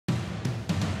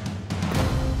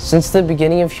Since the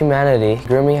beginning of humanity,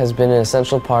 grooming has been an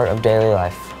essential part of daily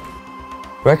life.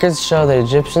 Records show that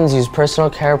Egyptians used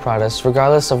personal care products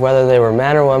regardless of whether they were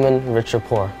man or woman, rich or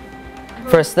poor.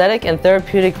 For aesthetic and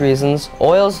therapeutic reasons,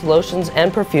 oils, lotions,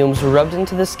 and perfumes were rubbed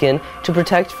into the skin to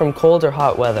protect from cold or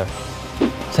hot weather.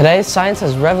 Today, science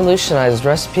has revolutionized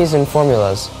recipes and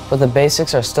formulas, but the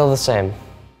basics are still the same.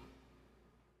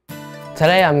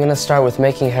 Today, I'm going to start with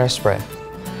making hairspray.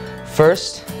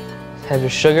 First, have your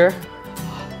sugar,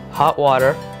 hot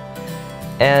water,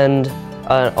 and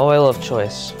an oil of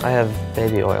choice. I have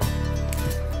baby oil.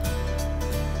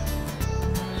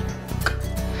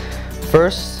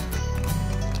 First,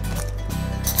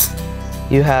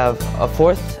 you have a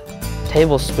 1/4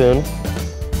 tablespoon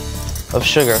of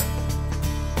sugar.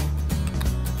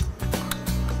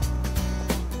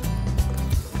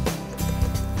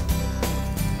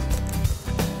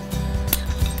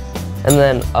 And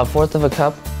then a 1/4 of a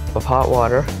cup of hot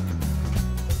water.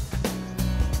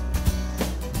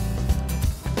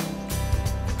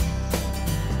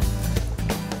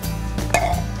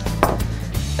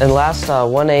 And last,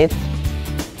 1/8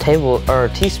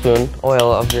 teaspoon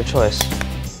oil of your choice.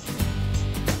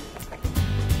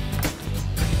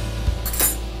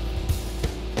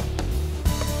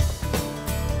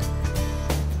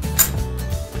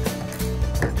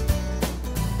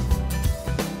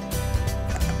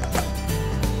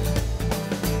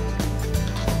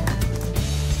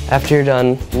 After you're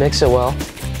done, mix it well.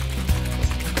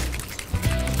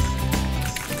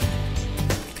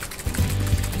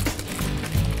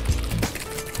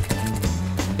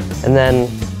 And then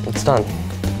it's done.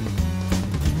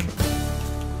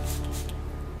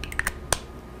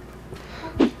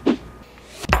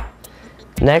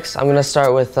 Next, I'm going to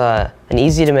start with an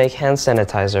easy to make hand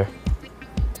sanitizer.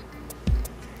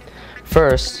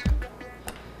 First,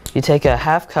 you take a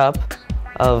 1/2 cup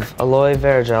of aloe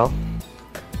vera gel.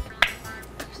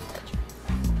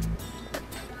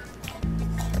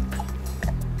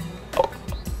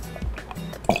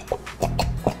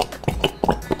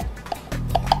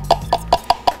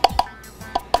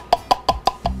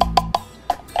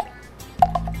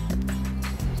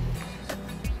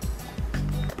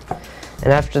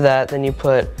 And after that, then you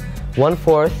put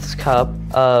 1/4 cup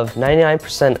of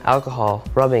 99% alcohol,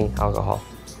 rubbing alcohol.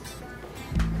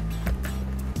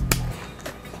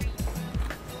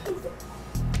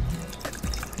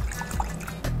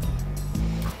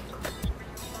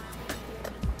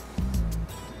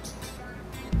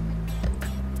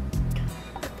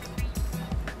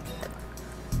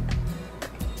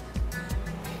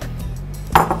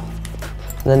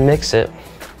 Then mix it.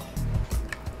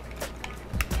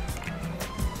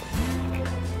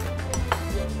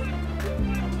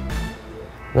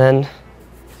 Then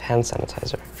hand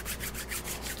sanitizer.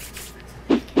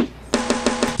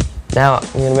 Now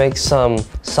I'm going to make some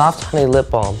soft honey lip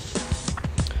balm.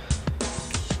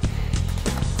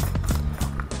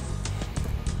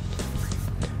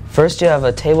 First, you have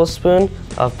a tablespoon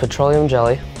of petroleum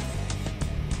jelly.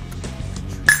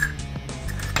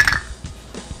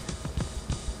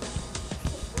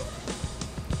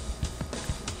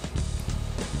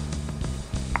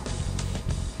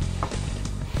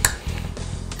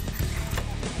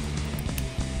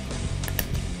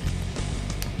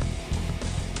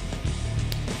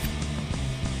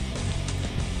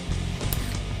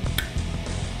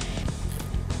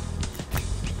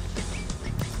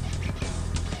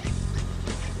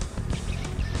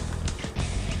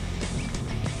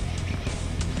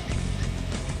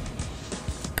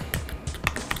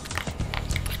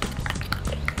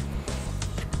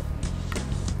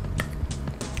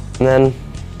 And then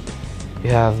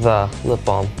you have the lip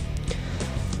balm.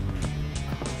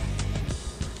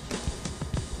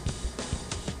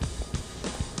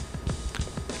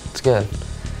 It's good.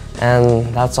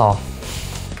 And that's all.